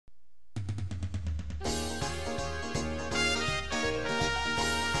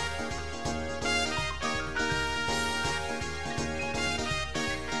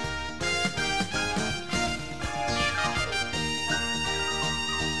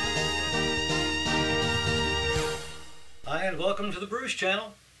Hi, and welcome to the Bruce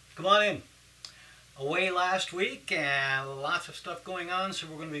Channel. Come on in. Away last week and lots of stuff going on, so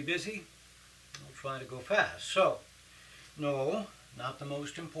we're going to be busy. We'll try to go fast. So, no, not the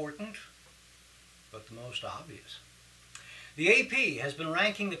most important, but the most obvious. The AP has been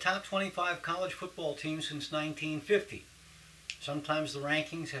ranking the top 25 college football teams since 1950. Sometimes the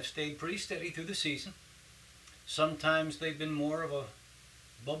rankings have stayed pretty steady through the season. Sometimes they've been more of a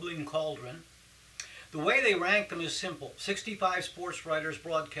bubbling cauldron. The way they rank them is simple. 65 sports writers,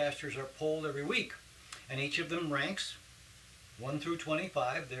 broadcasters are polled every week, and each of them ranks 1 through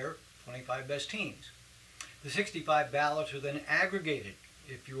 25, their 25 best teams. The 65 ballots are then aggregated.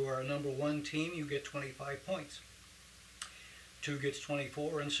 If you are a number 1 team, you get 25 points. 2 gets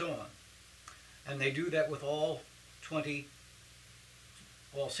 24, and so on. And they do that with all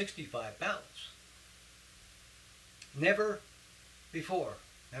 65 ballots. Never before,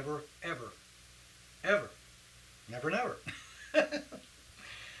 never, ever, ever, never, never,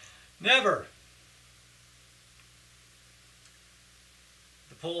 never.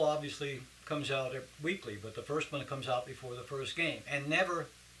 The poll obviously comes out weekly, but the first one comes out before the first game. And never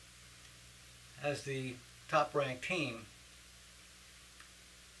has the top-ranked team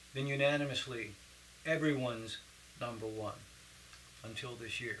been unanimously everyone's number 1 until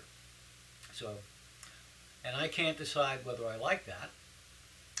this year. So, and I can't decide whether I like that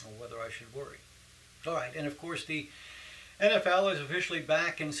or whether I should worry. All right, and of course the NFL is officially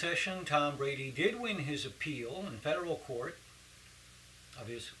back in session. Tom Brady did win his appeal in federal court of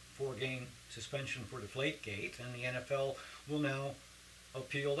his 4-game suspension for Deflategate, and the NFL will now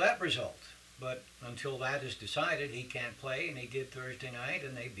appeal that result. But until that is decided, he can't play, and he did Thursday night,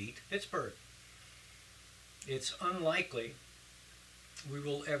 and they beat Pittsburgh. It's unlikely we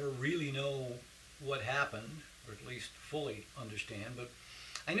will ever really know what happened, or at least fully understand, but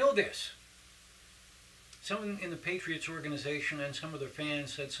I know this. Someone in the Patriots organization and some of their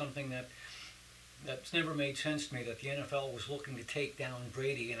fans said something that's never made sense to me, that the NFL was looking to take down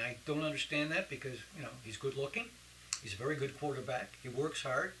Brady, and I don't understand that because, you know, he's good looking. He's a very good quarterback. He works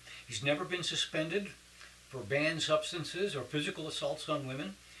hard. He's never been suspended for banned substances or physical assaults on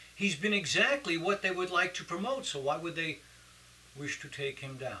women. He's been exactly what they would like to promote, so why would they wish to take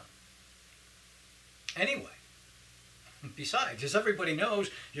him down? Anyway, besides, as everybody knows,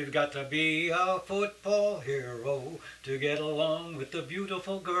 you've got to be a football hero to get along with the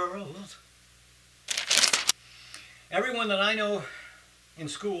beautiful girls. Everyone that I know in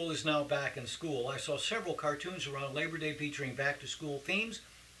school is now back in school. I saw several cartoons around Labor Day featuring back-to-school themes,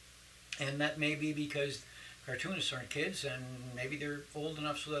 and that may be because cartoonists aren't kids, and maybe they're old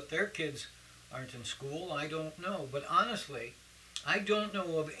enough so that their kids aren't in school. I don't know. But honestly, I don't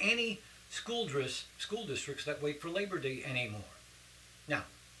know of any school districts that wait for Labor Day anymore. Now,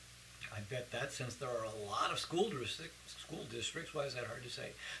 I bet that since there are a lot of school districts, why is that hard to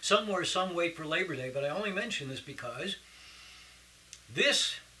say? Some wait for Labor Day, but I only mention this because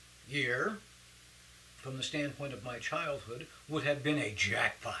this year, from the standpoint of my childhood, would have been a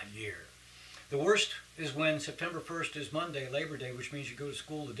jackpot year. The worst is when September 1st is Monday, Labor Day, which means you go to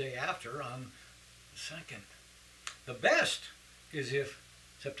school the day after on the 2nd. The best is if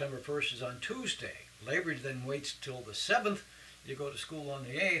September 1st is on Tuesday. Labor Day then waits till the 7th. You go to school on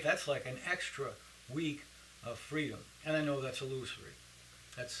the 8th. That's like an extra week of freedom. And I know that's illusory.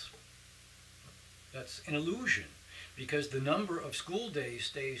 That's an illusion, because the number of school days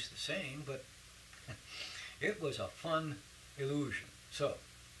stays the same, but it was a fun illusion. So,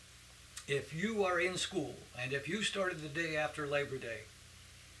 if you are in school, and if you started the day after Labor Day,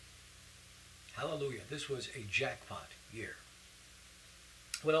 hallelujah, this was a jackpot year.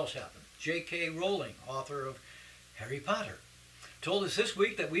 What else happened? J.K. Rowling, author of Harry Potter, told us this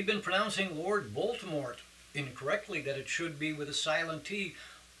week that we've been pronouncing Lord Voldemort incorrectly, that it should be with a silent T,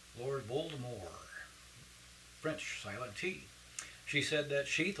 Lord Voldemort, French silent T. She said that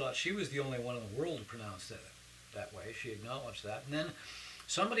she thought she was the only one in the world who pronounced it that way. She acknowledged that. And then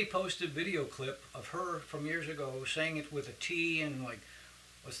somebody posted a video clip of her from years ago saying it with a T, and like,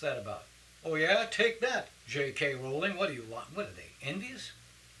 what's that about? Oh yeah, take that, J.K. Rowling. What do you want? What are they, envious?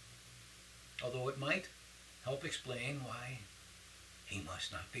 Although it might help explain why he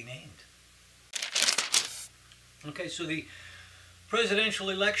must not be named. Okay, so the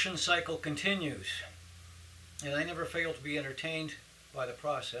presidential election cycle continues, and I never fail to be entertained by the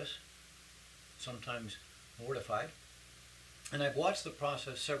process, sometimes mortified. And I've watched the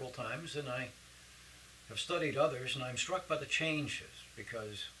process several times, and I have studied others, and I'm struck by the changes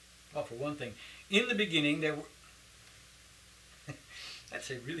because, well, for one thing, in the beginning there were That's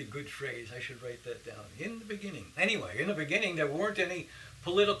a really good phrase. I should write that down. In the beginning. Anyway, in the beginning there weren't any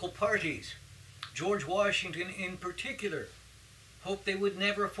political parties. George Washington in particular hoped they would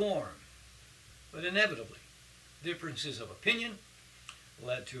never form, but inevitably differences of opinion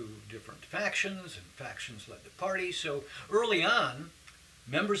led to different factions, and factions led to parties. So early on,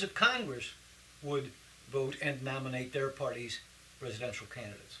 members of Congress would vote and nominate their party's presidential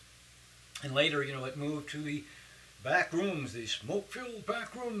candidates. And later, it moved to the back rooms, the smoke-filled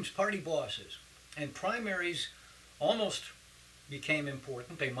back rooms, party bosses. And primaries almost became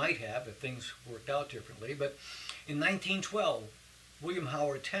important. They might have if things worked out differently. But in 1912, William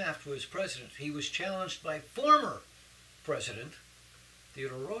Howard Taft was president. He was challenged by former President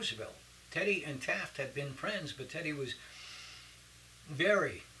Theodore Roosevelt. Teddy and Taft had been friends, but Teddy was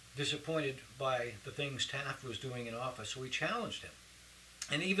very disappointed by the things Taft was doing in office, so he challenged him.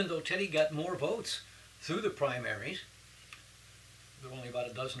 And even though Teddy got more votes through the primaries, there were only about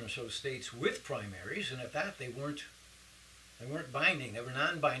a dozen or so states with primaries, and at that they weren't binding. They were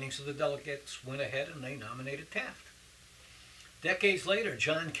non-binding, so the delegates went ahead and they nominated Taft. Decades later,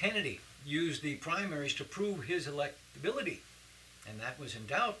 John Kennedy used the primaries to prove his electability, and that was in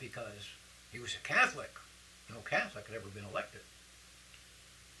doubt because he was a Catholic. No Catholic had ever been elected.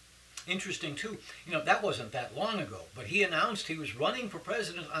 Interesting too, that wasn't that long ago, but he announced he was running for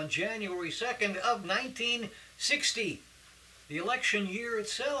president on January 2nd of 1960, the election year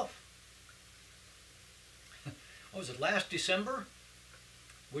itself. What was it, last December,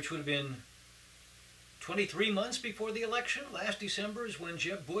 which would have been 23 months before the election? Last December is when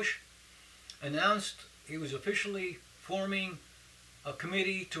Jeb Bush announced he was officially forming a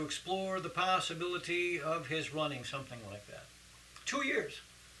committee to explore the possibility of his running, something like that. 2 years.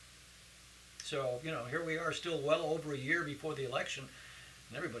 So, here we are still well over a year before the election,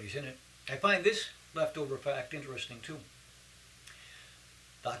 and everybody's in it. I find this leftover fact interesting, too.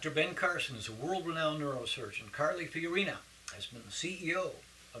 Dr. Ben Carson is a world-renowned neurosurgeon. Carly Fiorina has been the CEO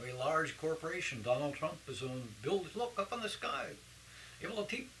of a large corporation. Donald Trump has owned look up in the sky, able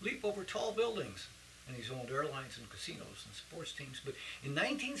to leap over tall buildings. And he's owned airlines and casinos and sports teams. But in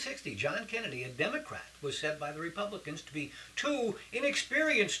 1960, John Kennedy, a Democrat, was said by the Republicans to be too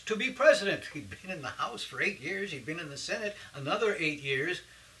inexperienced to be president. He'd been in the House for 8 years. He'd been in the Senate another 8 years.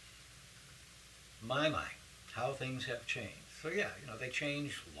 My, how things have changed. So yeah, they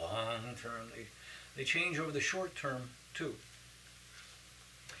change long term. They change over the short term, too.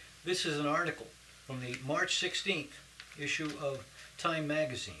 This is an article from the March 16th issue of Time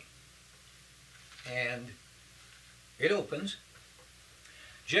magazine. And it opens,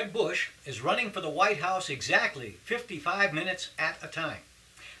 Jeb Bush is running for the White House exactly 55 minutes at a time.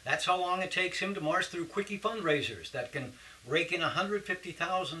 That's how long it takes him to march through quickie fundraisers that can rake in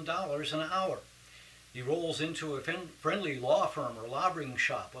 $150,000 an hour. He rolls into a friendly law firm or lobbying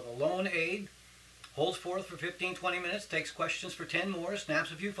shop with a loan aide, holds forth for 15-20 minutes, takes questions for 10 more,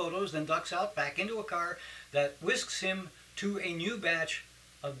 snaps a few photos, then ducks out back into a car that whisks him to a new batch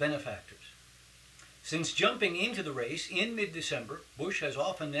of benefactors. Since jumping into the race in mid-December, Bush has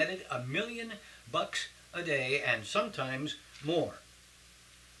often netted $1 million a day and sometimes more.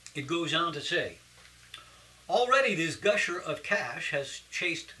 It goes on to say, already this gusher of cash has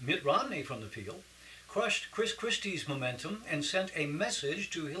chased Mitt Romney from the field, crushed Chris Christie's momentum, and sent a message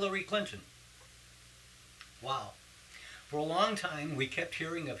to Hillary Clinton. Wow. For a long time, we kept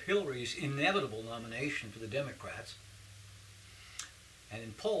hearing of Hillary's inevitable nomination for the Democrats. And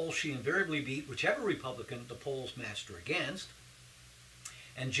in polls, she invariably beat whichever Republican the polls matched her against.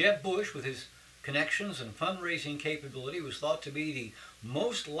 And Jeb Bush, with his connections and fundraising capability, was thought to be the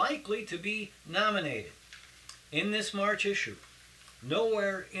most likely to be nominated. In this March issue,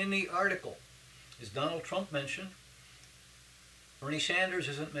 nowhere in the article is Donald Trump mentioned. Bernie Sanders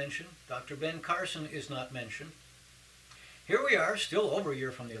isn't mentioned. Dr. Ben Carson is not mentioned. Here we are, still over a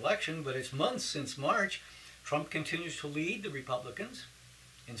year from the election, but it's months since March. Trump continues to lead the Republicans.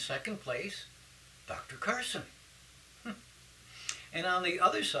 In second place, Dr. Carson. And on the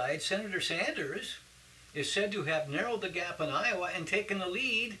other side, Senator Sanders is said to have narrowed the gap in Iowa and taken the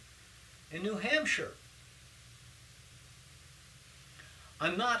lead in New Hampshire.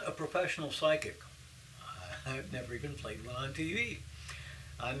 I'm not a professional psychic. I've never even played one on TV.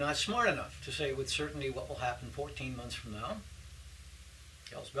 I'm not smart enough to say with certainty what will happen 14 months from now.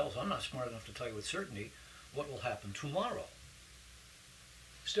 Hell's bells, I'm not smart enough to tell you with certainty what will happen tomorrow.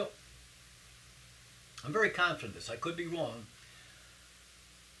 Still, I'm very confident this. I could be wrong.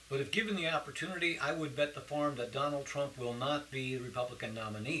 But if given the opportunity, I would bet the farm that Donald Trump will not be the Republican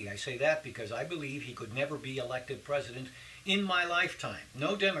nominee. I say that because I believe he could never be elected president in my lifetime.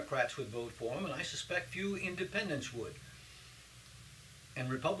 No Democrats would vote for him, and I suspect few independents would. And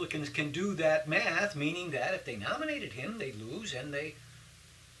Republicans can do that math, meaning that if they nominated him, they'd lose, and they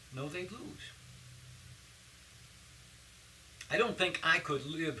know they'd lose. I don't think I could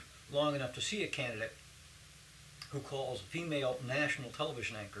live long enough to see a candidate who calls a female national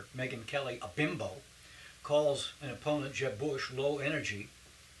television anchor, Megyn Kelly, a bimbo, calls an opponent, Jeb Bush, low energy,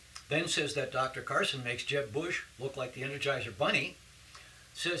 then says that Dr. Carson makes Jeb Bush look like the Energizer Bunny,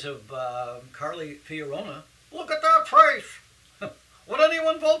 says of Carly Fiorina, look at that face! Would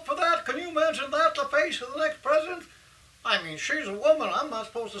anyone vote for that? Can you imagine that, the face of the next president? I mean, she's a woman. I'm not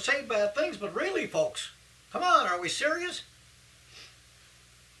supposed to say bad things, but really, folks, come on, are we serious?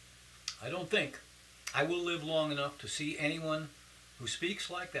 I don't think I will live long enough to see anyone who speaks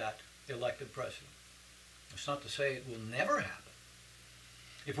like that elected president. It's not to say it will never happen.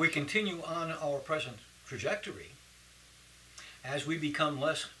 If we continue on our present trajectory, as we become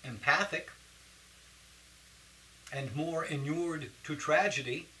less empathic and more inured to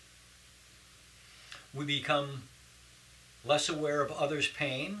tragedy, we become less aware of others'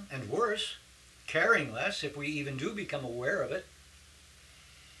 pain, and worse, caring less if we even do become aware of it.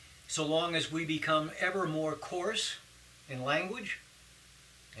 So long as we become ever more coarse in language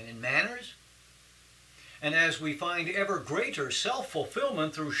and in manners, and as we find ever greater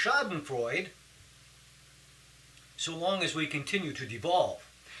self-fulfillment through schadenfreude, so long as we continue to devolve,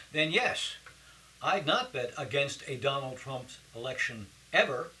 then yes, I'd not bet against a Donald Trump's election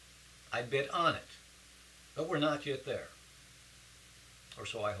ever. I'd bet on it. But we're not yet there. Or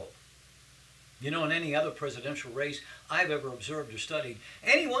so I hope. You know, in any other presidential race I've ever observed or studied,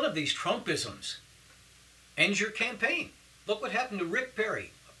 any one of these Trumpisms ends your campaign. Look what happened to Rick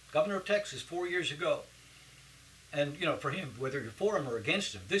Perry, governor of Texas, 4 years ago. And, you know, for him, whether you're for him or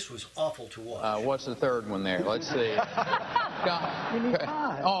against him, this was awful to watch. What's the third one there? Let's see. You need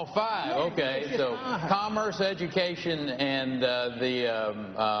 5. Oh, 5. Yeah, Okay. So commerce, education, and the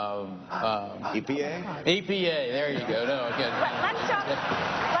EPA? EPA. There you go. No, okay.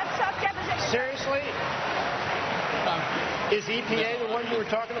 Let's talk deposition. Seriously? Is EPA the one you were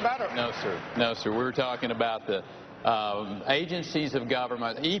talking about? Or? No, sir. No, sir. We were talking about the agencies of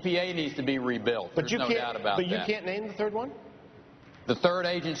government. EPA needs to be rebuilt. But There's no doubt about that. But you can't name the third one? The third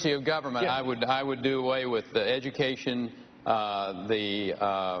agency of government, Yeah. I would do away with the education, the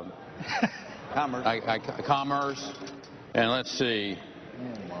Commerce. commerce, and let's see.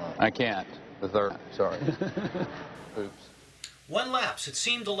 I can't. The third. Sorry. Oops. One lapse. It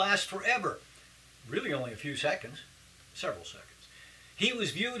seemed to last forever. Really only a few seconds. Several seconds. He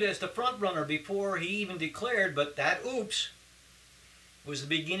was viewed as the front runner before he even declared, but that oops was the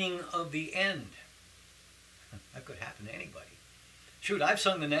beginning of the end. That could happen to anybody. Shoot, I've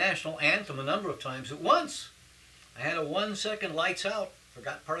sung the national anthem a number of times at once. I had a 1 second lights out,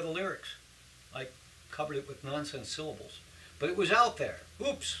 forgot part of the lyrics. I covered it with nonsense syllables. But it was out there.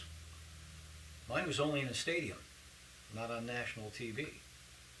 Oops. Mine was only in a stadium, not on national TV.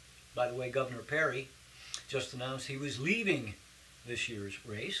 By the way, Governor Perry just announced he was leaving this year's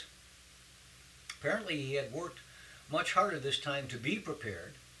race. Apparently he had worked much harder this time to be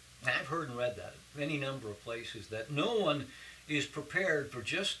prepared. And I've heard and read that in any number of places, that no one is prepared for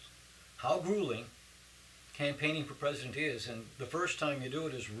just how grueling campaigning for president is, and the first time you do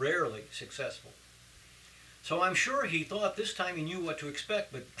it is rarely successful. So I'm sure he thought this time he knew what to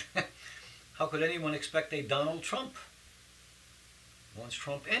expect, but how could anyone expect a Donald Trump? Once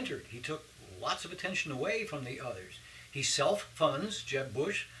Trump entered, he took lots of attention away from the others. He self-funds. Jeb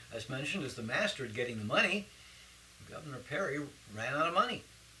Bush, as mentioned, is the master at getting the money. Governor Perry ran out of money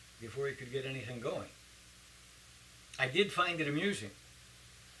before he could get anything going. I did find it amusing.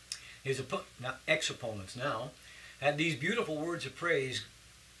 His ex-opponents now had these beautiful words of praise.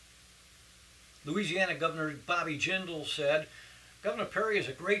 Louisiana Governor Bobby Jindal said, Governor Perry is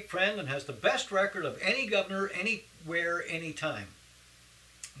a great friend and has the best record of any governor anywhere, anytime,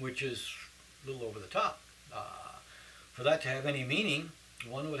 which is a little over the top. For that to have any meaning,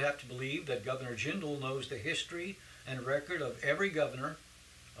 one would have to believe that Governor Jindal knows the history and record of every governor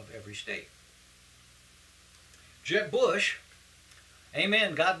of every state. Jeb Bush,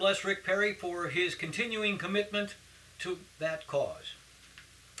 amen, God bless Rick Perry for his continuing commitment to that cause.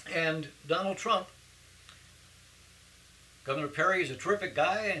 And Donald Trump, Governor Perry is a terrific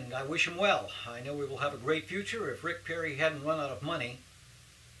guy, and I wish him well. I know we will have a great future. If Rick Perry hadn't run out of money,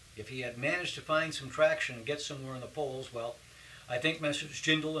 if he had managed to find some traction and get somewhere in the polls, well, I think Messrs.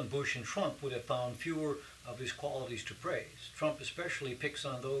 Jindal and Bush and Trump would have found fewer of his qualities to praise. Trump especially picks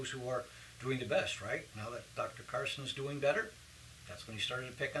on those who are doing the best, right? Now that Dr. Carson is doing better, that's when he started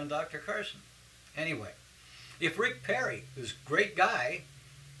to pick on Dr. Carson. Anyway, if Rick Perry, this great guy,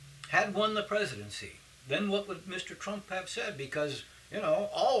 had won the presidency, then what would Mr. Trump have said? Because, you know,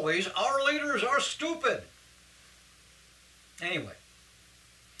 always our leaders are stupid. Anyway,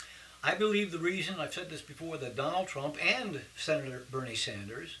 I believe the reason, I've said this before, that Donald Trump and Senator Bernie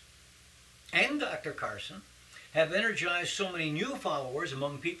Sanders and Dr. Carson have energized so many new followers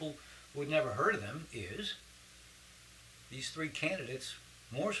among people who had never heard of them is these three candidates,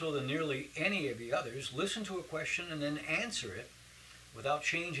 more so than nearly any of the others, listen to a question and then answer it without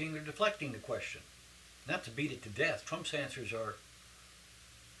changing or deflecting the question. Not to beat it to death. Trump's answers are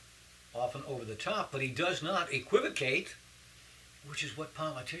often over the top, but he does not equivocate, which is what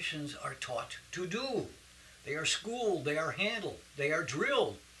politicians are taught to do. They are schooled, they are handled, they are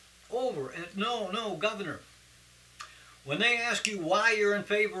drilled over and no, Governor. When they ask you why you're in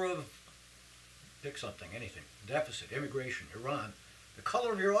favor of, pick something, anything, deficit, immigration, Iran, the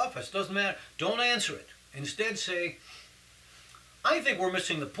color of your office, doesn't matter. Don't answer it. Instead say, I think we're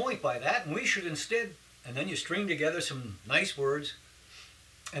missing the point by that, and we should instead, and then you string together some nice words,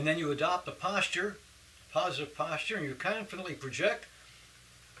 and then you adopt a posture, positive posture, and you confidently project,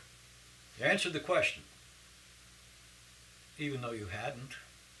 you answered the question, even though you hadn't.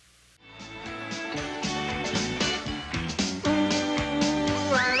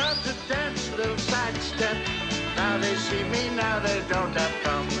 Ooh, I love to dance, little sidestep. Now they see me, now they don't have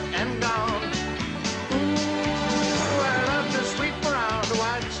come and gone. Ooh, I love to sweep around a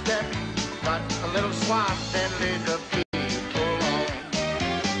wide step, but a little swat and lead the people on.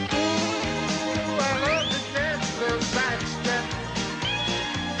 Ooh, I love to dance, little sidestep.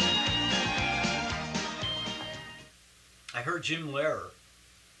 I heard Jim Lehrer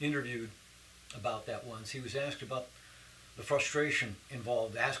interviewed about that once. He was asked about the frustration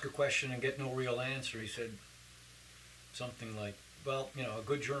involved. Ask a question and get no real answer. He said something like, well, you know, a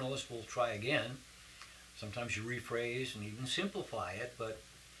good journalist will try again. Sometimes you rephrase and even simplify it, but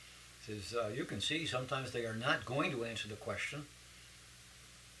says you can see sometimes they are not going to answer the question,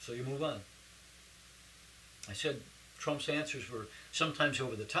 so you move on. I said Trump's answers were sometimes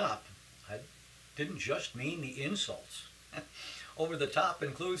over the top. I didn't just mean the insults. Over the top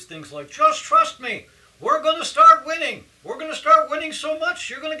includes things like, just trust me, we're going to start winning. We're going to start winning so much,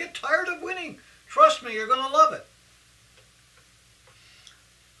 you're going to get tired of winning. Trust me, you're going to love it.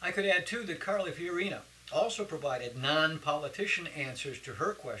 I could add, too, that Carly Fiorina also provided non-politician answers to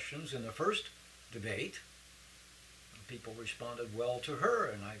her questions in the first debate. People responded well to her,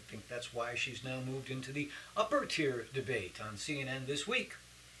 and I think that's why she's now moved into the upper tier debate on CNN this week.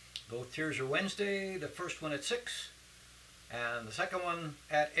 Both tiers are Wednesday, the first one at 6, and the second one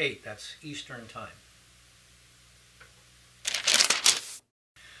at 8. That's Eastern Time.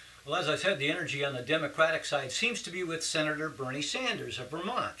 Well, as I said, the energy on the Democratic side seems to be with Senator Bernie Sanders of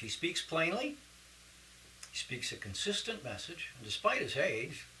Vermont. He speaks plainly. He speaks a consistent message. And despite his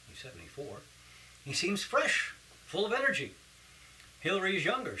age, he's 74, he seems fresh, full of energy. Hillary's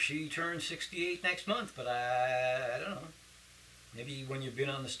younger. She turns 68 next month, but I don't know. Maybe when you've been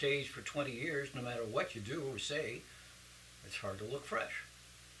on the stage for 20 years, no matter what you do or say, it's hard to look fresh.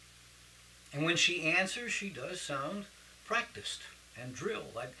 And when she answers, she does sound practiced and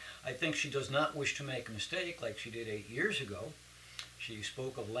drilled. I think she does not wish to make a mistake like she did 8 years ago. She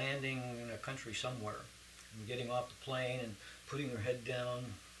spoke of landing in a country somewhere and getting off the plane and putting her head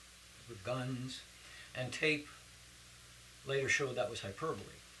down with guns, and tape later showed that was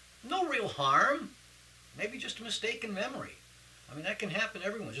hyperbole. No real harm, maybe just a mistake in memory. I mean, that can happen to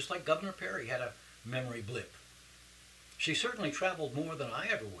everyone, just like Governor Perry had a memory blip. She certainly traveled more than I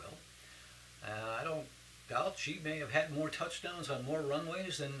ever will. I don't doubt she may have had more touchdowns on more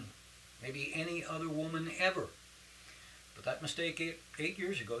runways than maybe any other woman ever. But that mistake 8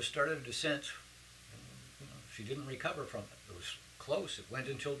 years ago started a descent. And, she didn't recover from it. It was close. It went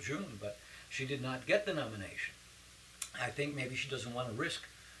until June, but she did not get the nomination. I think maybe she doesn't want to risk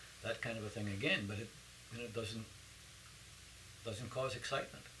that kind of a thing again, but it doesn't cause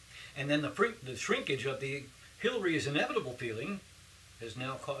excitement. And then the shrinkage of the Hillary is inevitable feeling has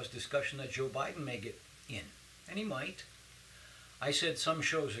now caused discussion that Joe Biden may get in, and he might. I said some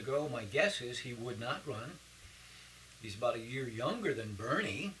shows ago, my guess is he would not run. He's about a year younger than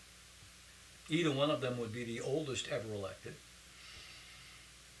Bernie. Either one of them would be the oldest ever elected.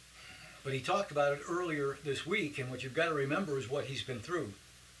 But he talked about it earlier this week, and what you've got to remember is what he's been through.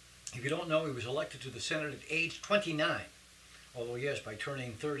 If you don't know, he was elected to the Senate at age 29. Although, yes, by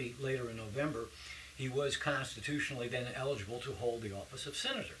turning 30 later in November, he was constitutionally then eligible to hold the office of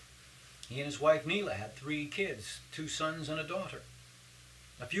senator. He and his wife Neela had 3 kids, 2 sons and a daughter.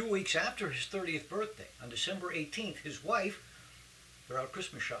 A few weeks after his 30th birthday, on December 18th, his wife, they're out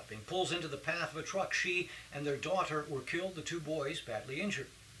Christmas shopping, pulls into the path of a truck. She and their daughter were killed, the 2 boys badly injured.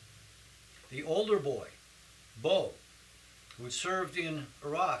 The older boy, Bo, who had served in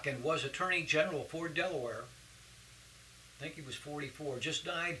Iraq and was Attorney General for Delaware, I think he was 44, just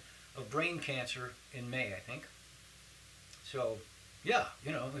died of brain cancer in May, I think. So, yeah,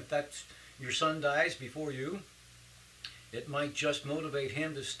 you know, if that's your son dies before you, it might just motivate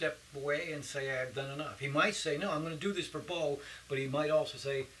him to step away and say, I've done enough. He might say, no, I'm going to do this for Bo, but he might also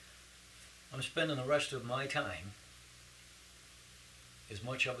say, I'm spending the rest of my time, as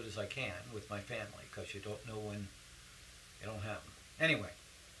much of it as I can, with my family, because you don't know when it'll happen. Anyway,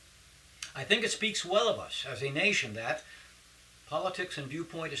 I think it speaks well of us as a nation that, politics and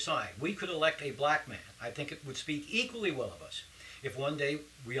viewpoint aside, we could elect a black man. I think it would speak equally well of us if one day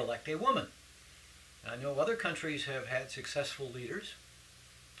we elect a woman. I know other countries have had successful leaders,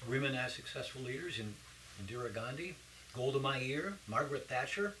 women as successful leaders, in Indira Gandhi, Golda Meir, Margaret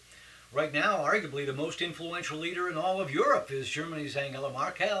Thatcher. Right now, arguably the most influential leader in all of Europe is Germany's Angela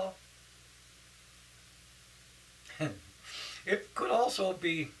Merkel. It could also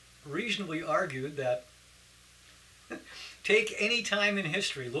be reasonably argued that take any time in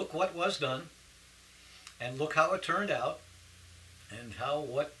history, look what was done, and look how it turned out, and how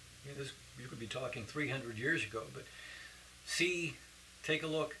you could be talking 300 years ago, but take a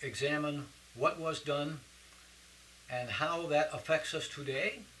look, examine what was done, and how that affects us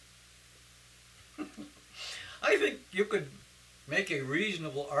today. I think you could make a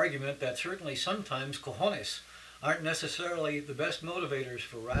reasonable argument that certainly sometimes cojones aren't necessarily the best motivators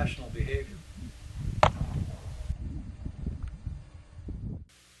for rational behavior.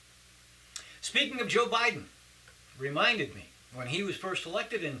 Speaking of Joe Biden, reminded me, when he was first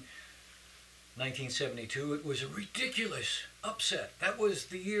elected in 1972, it was a ridiculous upset. That was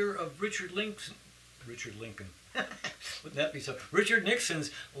the year of Richard Lincoln. Wouldn't that be so? Richard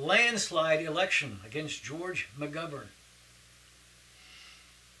Nixon's landslide election against George McGovern.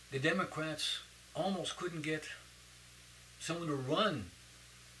 The Democrats almost couldn't get someone to run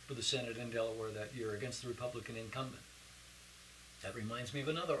for the Senate in Delaware that year against the Republican incumbent. That reminds me of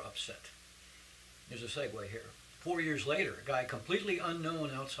another upset. There's a segue here. 4 years later, a guy completely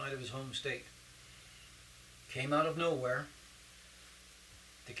unknown outside of his home state came out of nowhere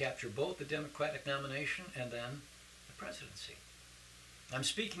to capture both the Democratic nomination and then the presidency. I'm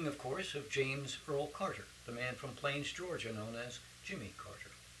speaking, of course, of James Earl Carter, the man from Plains, Georgia, known as Jimmy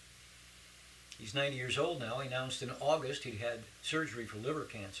Carter. He's 90 years old now. He announced in August he'd had surgery for liver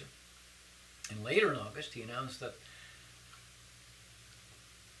cancer. And later in August, he announced that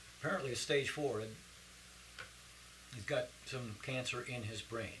apparently it's stage 4. He's got some cancer in his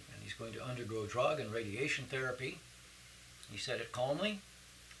brain, and he's going to undergo drug and radiation therapy. He said it calmly,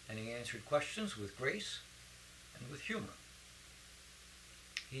 and he answered questions with grace and with humor.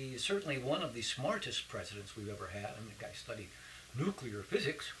 He is certainly one of the smartest presidents we've ever had. I mean, the guy studied nuclear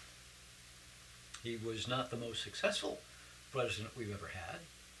physics. He was not the most successful president we've ever had.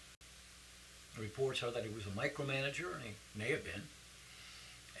 The reports are that he was a micromanager, and he may have been.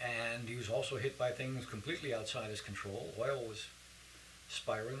 And he was also hit by things completely outside his control. Oil was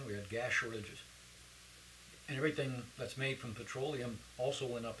spiraling. We had gas shortages. And everything that's made from petroleum also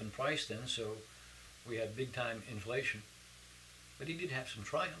went up in price then, so we had big-time inflation. But he did have some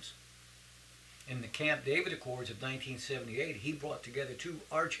triumphs. In the Camp David Accords of 1978, he brought together two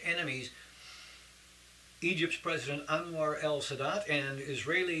arch-enemies, Egypt's President Anwar el-Sadat and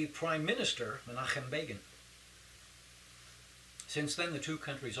Israeli Prime Minister Menachem Begin. Since then, the two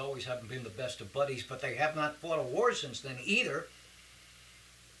countries always haven't been the best of buddies, but they have not fought a war since then either.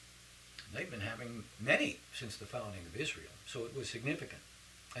 They've been having many since the founding of Israel, so it was significant.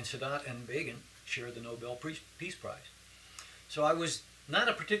 And Sadat and Begin shared the Nobel Peace Prize. So I was not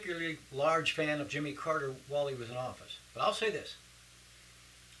a particularly large fan of Jimmy Carter while he was in office. But I'll say this.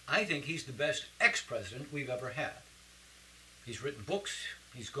 I think he's the best ex-president we've ever had. He's written books.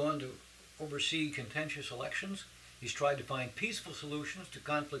 He's gone to oversee contentious elections. He's tried to find peaceful solutions to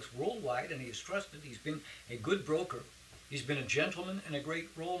conflicts worldwide, and he is trusted. He's been a good broker. He's been a gentleman and a great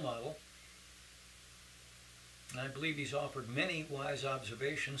role model. And I believe he's offered many wise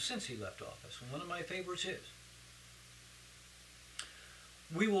observations since he left office. And one of my favorites is,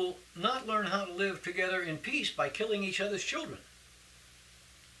 we will not learn how to live together in peace by killing each other's children.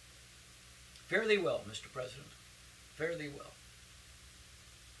 Fare thee well, Mr. President. Fare thee well.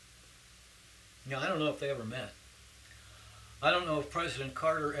 Now, I don't know if they ever met. I don't know if President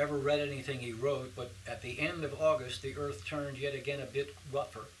Carter ever read anything he wrote, but at the end of August, the earth turned yet again a bit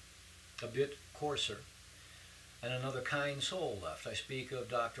rougher, a bit coarser, and another kind soul left. I speak of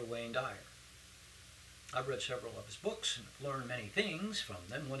Dr. Wayne Dyer. I've read several of his books and have learned many things from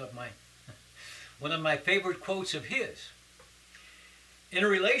them. One of my favorite quotes of his: in a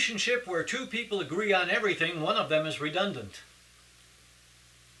relationship where two people agree on everything, one of them is redundant.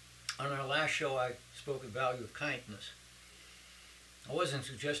 On our last show, I spoke of the value of kindness. I wasn't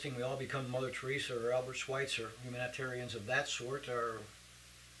suggesting we all become Mother Teresa or Albert Schweitzer, humanitarians of that sort,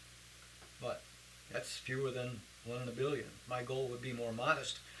 but that's fewer than 1 in a billion. My goal would be more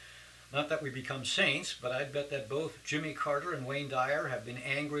modest. Not that we become saints, but I'd bet that both Jimmy Carter and Wayne Dyer have been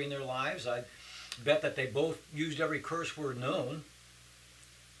angry in their lives. I'd bet that they both used every curse word known.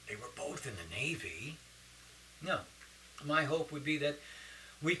 They were both in the Navy. No, my hope would be that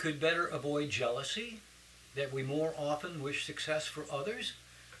we could better avoid jealousy, that we more often wish success for others,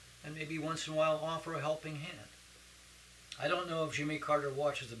 and maybe once in a while offer a helping hand. I don't know if Jimmy Carter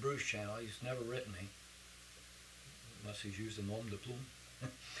watches the Bruce Channel. He's never written me, unless he's used a nom de plume.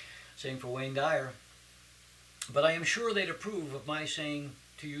 Same for Wayne Dyer. But I am sure they'd approve of my saying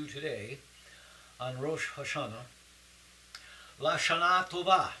to you today, on Rosh Hashanah, La Shana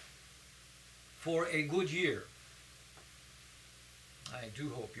Tova, for a good year. I do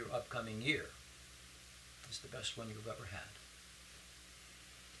hope your upcoming year is the best one you've ever had.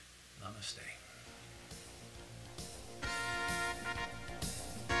 Namaste.